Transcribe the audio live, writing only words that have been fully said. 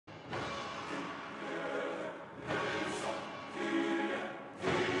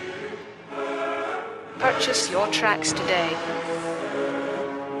Purchase your tracks today.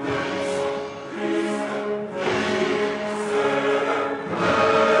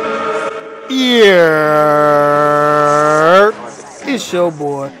 Yeah, it's your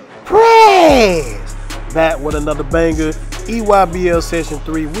boy Prezzie back with another banger. EYBL Session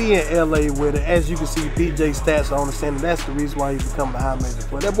 3. We in LA with it. As you can see, PJ stats are on the center. That's the reason why he become a high major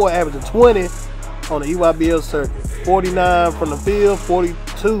player. That boy averaging 20 on the EYBL circuit. 49 from the field,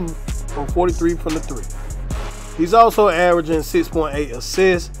 42 or 43 from the three. He's also averaging 6.8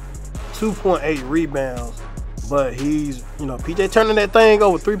 assists, 2.8 rebounds. But he's, PJ turning that thing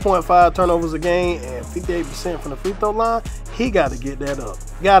over, 3.5 turnovers a game and 58% from the free throw line. He got to get that up.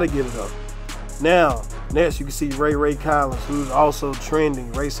 Got to get it up. Now, next you can see Ray Collins, who's also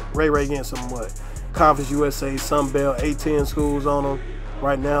trending. Ray getting some Conference USA, Sunbelt, A10 schools on him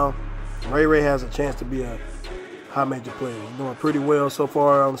right now. Ray has a chance to be a high major player. He's doing pretty well so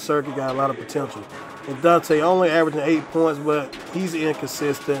far on the circuit, got a lot of potential. And Dante only averaging 8 points, but he's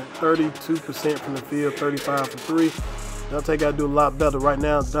inconsistent. 32% from the field, 35 from three. Dante got to do a lot better right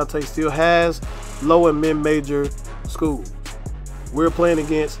now. Dante still has low and mid-major schools. We're playing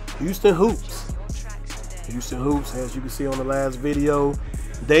against Houston Hoops. Houston Hoops, as you can see on the last video,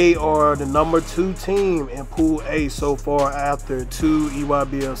 they are the #2 team in Pool A so far after 2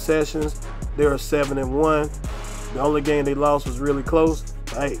 EYBL sessions. They are 7-1. The only game they lost was really close.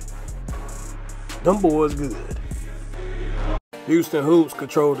 Hey, them boys good. Houston Hoops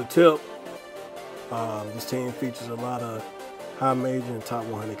control the tip. This team features a lot of high major and top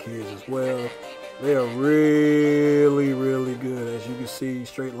 100 kids as well. They are really good. As you can see,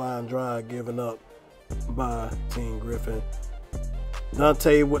 straight line drive given up by Team Griffin.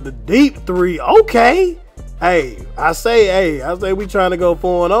 Dante with the deep three. Okay. Hey, I say we trying to go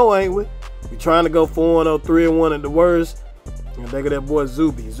 4-0, ain't we? We trying to go 4-0, 3-1 at the worst. And think of that boy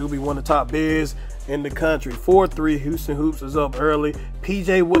Zuby. Zuby one of the top bigs in the country. 4-3. Houston Hoops is up early.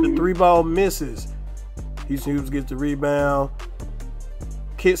 PJ with the 3-ball misses. Houston Hoops gets the rebound,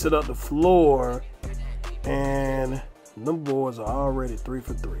 kicks it up the floor, and them boys are already 3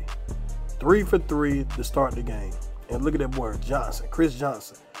 for 3. 3 for 3 to start the game. And look at that boy Johnson, Chris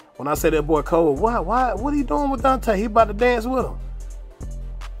Johnson. When I say that boy Cole, what are you doing with Dante? He about to dance with him.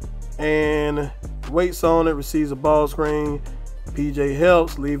 And waits on it, receives a ball screen. PJ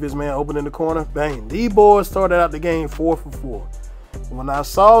helps, leave his man open in the corner. Bang. These boys started out the game 4 for 4. When I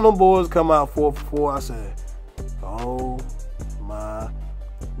saw them boys come out 4 for 4, I said, oh my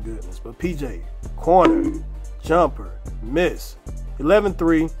goodness. But PJ, corner, jumper, miss.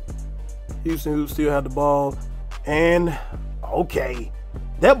 11-3. Houston Hoops still had the ball. And, okay,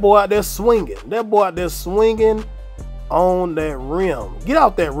 that boy out there swinging. That boy out there swinging on that rim. Get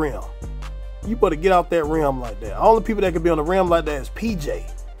out that rim. You better get out that rim like that. All the people that can be on the rim like that is PJ.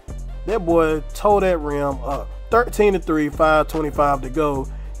 That boy tore that rim up. 13-3, 5:25 to go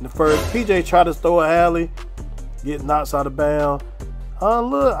in the first. PJ tried to throw an alley, get knocked out of bounds.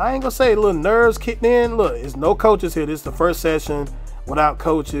 Look, I ain't gonna say little nerves kicked in. Look, it's no coaches here. This is the first session without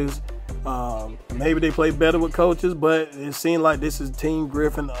coaches. Maybe they play better with coaches, but it seemed like this is Team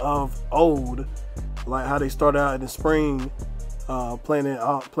Griffin of old, like how they started out in the spring, playing the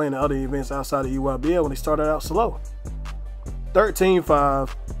other events outside of EYBL when they started out slow.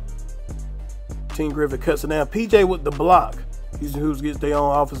 13-5. Team Griffin cuts it down. PJ with the block. Houston Hoops gets their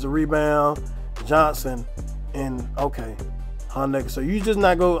own offensive rebound. Johnson and Honecker. So you just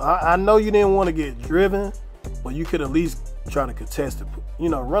not go. I know you didn't want to get driven, but you could at least try to contest it.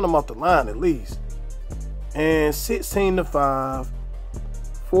 Run them off the line at least. And 16-5.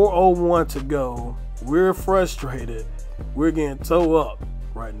 4:01 to go. We're frustrated. We're getting toe up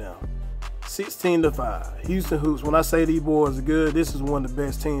right now. 16-5. Houston Hoops. When I say these boys are good, this is one of the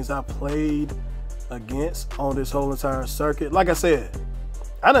best teams I played against on this whole entire circuit. Like I said,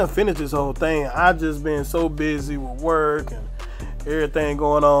 I done finished this whole thing. I just been so busy with work and everything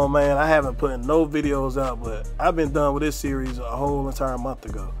going on, man. I haven't put no videos out, but I've been done with this series a whole entire month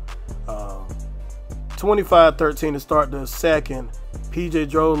ago. 25-13 to start the second. PJ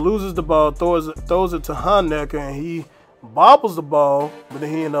drove, loses the ball, throws it to Honecker, and he bobbles the ball, but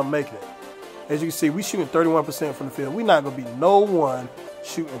then he ended up making it. As you can see, we shooting 31% from the field. We're not gonna be no one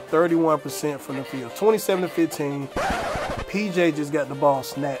shooting 31% from the field. 27-15. PJ just got the ball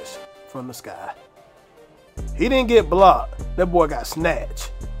snatched from the Skyy. He didn't get blocked. That boy got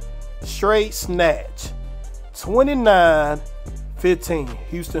snatched. Straight snatch. 29-15.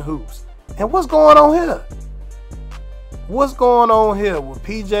 Houston Hoops. And what's going on here? What's going on here with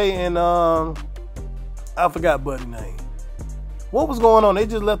PJ and I forgot buddy's name. What was going on? They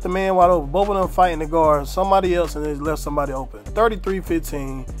just left the man wide open. Both of them fighting the guard. Somebody else and they just left somebody open.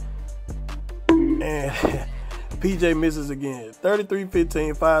 33-15. And PJ misses again.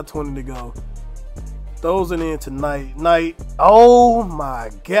 33-15, 5:20 to go. Throws it in to Knight. Oh my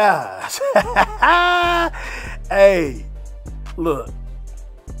gosh. Hey, look.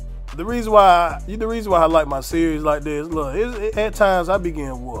 The reason why I like my series like this, look, at times I be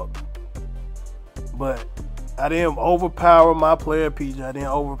getting whooped. But I didn't overpower my player PJ. I didn't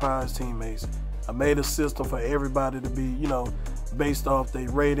overpower his teammates. I made a system for everybody to be, based off their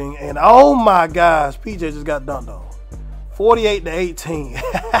rating. And oh my gosh, PJ just got dunked on. 48-18.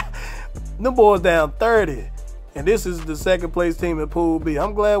 Them boys down 30. And this is the second place team in Pool B.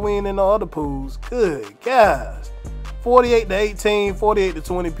 I'm glad we ain't in the other pools. Good gosh. 48-18,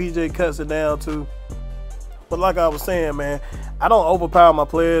 48-20, PJ cuts it down to. But like I was saying, man, I don't overpower my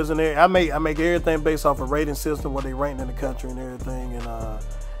players in there. I make everything based off a rating system, what they ranked in the country and everything. And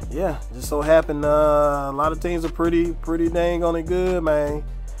yeah, just so happened a lot of teams are pretty dang on it good, man.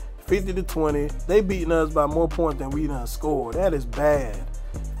 50-20. They beating us by more points than we done scored. That is bad.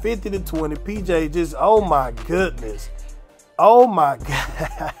 50-20. PJ just, oh my goodness. Oh my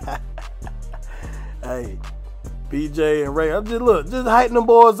God. Hey, PJ and Ray, I'm just hyping them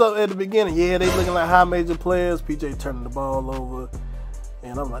boys up at the beginning. Yeah, they looking like high major players. PJ turning the ball over.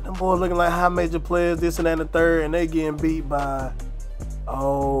 And I'm like, them boys looking like high major players, this and that and the third, and they getting beat by,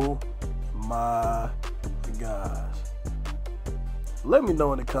 oh my gosh. Let me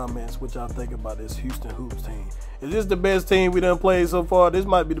know in the comments what y'all think about this Houston Hoops team. Is this the best team we done played so far? This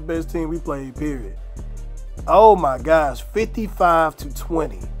might be the best team we played, period. Oh my gosh,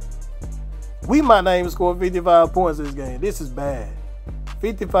 55-20. We might not even score 55 points this game. This is bad.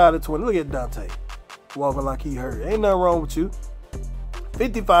 55-20. Look at Dante walking like he hurt. Ain't nothing wrong with you.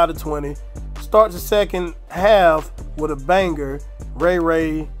 55-20. Starts the second half with a banger.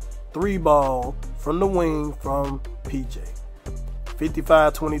 Ray 3-ball from the wing from PJ.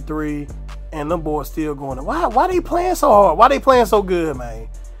 55-23. And them boys still going. Why they playing so hard? Why they playing so good, man?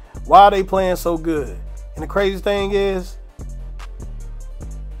 Why are they playing so good? And the crazy thing is,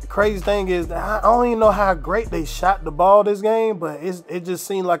 I don't even know how great they shot the ball this game, but it just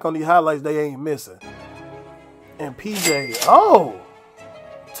seemed like on the highlights they ain't missing. And PJ, oh,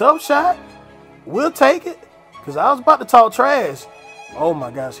 tough shot. We'll take it. Because I was about to talk trash. Oh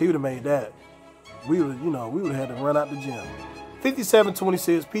my gosh, he would have made that. We would have had to run out the gym.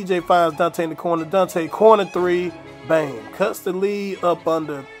 57-26, PJ finds Dante in the corner. Dante, corner three, bang. Cuts the lead up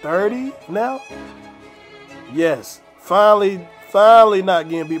under 30 now. Yes, finally not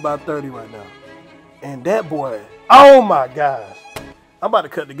getting beat by 30 right now. And that boy, oh my gosh. I'm about to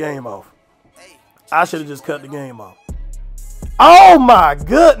cut the game off. I should have just cut the game off. Oh my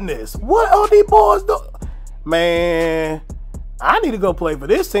goodness. What are these boys doing? Man, I need to go play for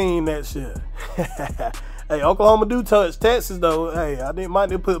this team that shit. Hey, Oklahoma do touch Texas though. Hey, might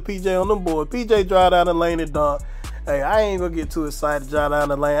need to put PJ on them boys. PJ drive down the lane and dunk. Hey, I ain't gonna get too excited drive down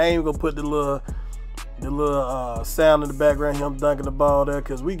the lane. I ain't gonna put the little sound in the background, him dunking the ball there,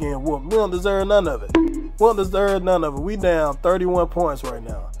 because we getting whooped. We don't deserve none of it. We down 31 points right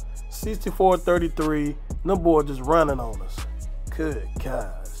now. 64-33. Them boys just running on us. Good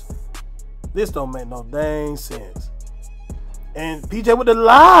gosh. This don't make no dang sense. And PJ with the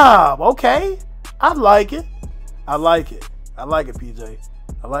lob. Okay. I like it, PJ.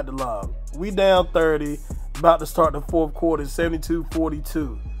 I like the lob. We down 30. About to start the fourth quarter,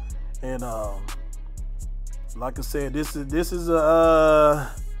 72-42. And like I said, this is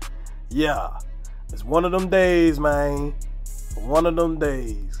yeah, it's one of them days, man. One of them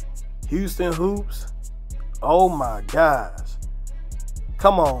days. Houston Hoops. Oh my gosh.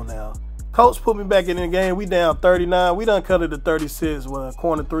 Come on now. Coach put me back in the game. We down 39. We done cut it to 36 with a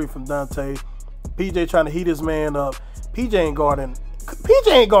corner three from Dante. PJ trying to heat his man up. PJ ain't guarding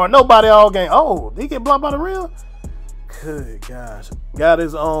nobody all game. Oh, did he get blocked by the rim? Good gosh. Got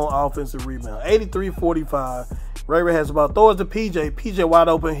his own offensive rebound. 83-45. Ray has about, throw it to PJ. PJ wide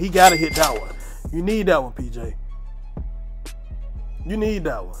open. He got to hit that one. You need that one, PJ. You need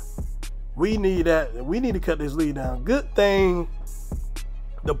that one. We need that. We need to cut this lead down. Good thing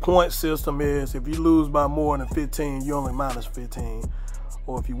the point system is, if you lose by more than 15, you're only minus 15.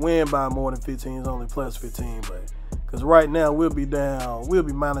 Or if you win by more than 15, it's only plus 15. But because right now we'll be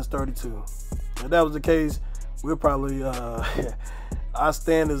minus 32. If that was the case, we'll probably our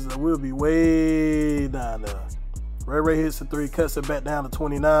standards will be way down there. Ray hits the three, cuts it back down to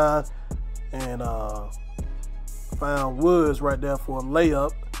 29, and found Woods right there for a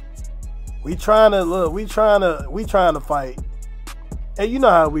layup. We trying to fight. And you know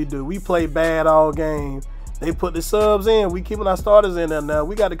how we do. We play bad all game. They put the subs in. We keeping our starters in there now.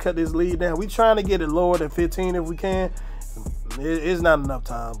 We got to cut this lead down. We trying to get it lower than 15 if we can. It's not enough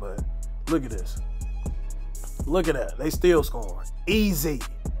time, but look at this. Look at that. They still scoring. Easy.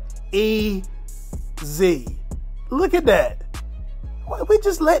 Easy. Look at that. We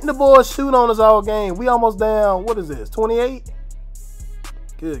just letting the boys shoot on us all game. We almost down. What is this? 28?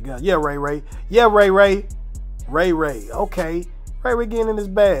 Good God. Yeah, Ray. Yeah, Ray. Okay. Ray getting in his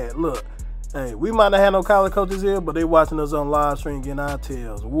bag. Look. Hey, we might not have no college coaches here, but they watching us on live stream getting our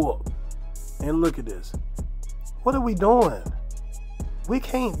tails whooped. And look at this. What are we doing? We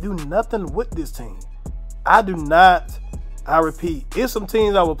can't do nothing with this team. I repeat, it's some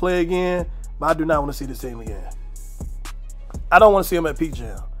teams I will play again, but I do not want to see this team again. I don't want to see them at Peak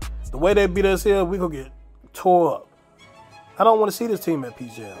Jam. The way they beat us here, we gonna get tore up. I don't want to see this team at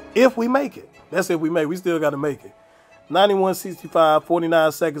Peak Jam. If we make it. That's if we make it. We still got to make it. 91-65,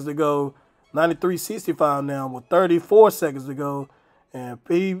 49 seconds to go. 93-65 now with 34 seconds to go. And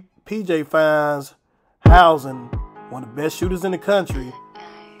PJ finds Housen, one of the best shooters in the country,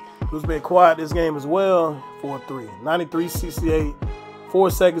 who's been quiet this game as well, for a 3. 93-68,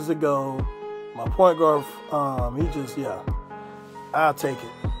 4 seconds to go. My point guard, I'll take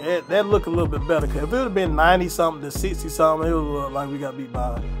it. That look a little bit better. Cause if it would have been 90-something to 60-something, it would look like we got beat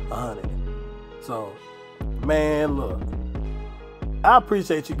by 100. So, man, look. I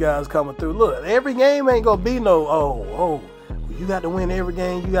appreciate you guys coming through. Look, every game ain't gonna be no, you got to win every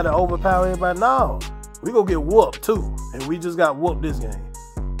game. You got to overpower everybody. No, we gonna get whooped too. And we just got whooped this game.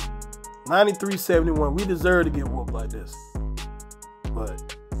 93-71. We deserve to get whooped like this.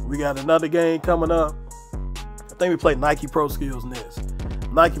 But we got another game coming up. I think we play Nike Pro Skills next.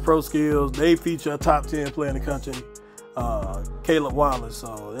 Nike Pro Skills, they feature a top 10 player in the country, Caleb Wallace.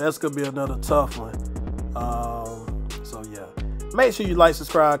 So that's going to be another tough one. So, yeah. Make sure you like,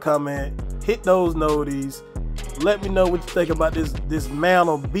 subscribe, comment, hit those noties. Let me know what you think about this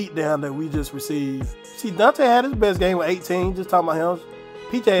mantle beatdown that we just received. See, Dante had his best game with 18. Just talking about him.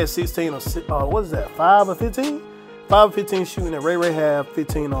 PJ had 16 or what is that, 5 or 15? 5 or 15 shooting, and Ray had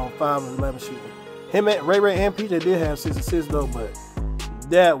 15 on 5 and 11 shooting. Him and Ray and PJ did have 6 assists though, but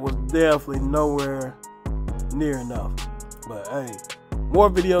that was definitely nowhere near enough. But hey, more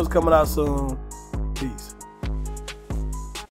videos coming out soon.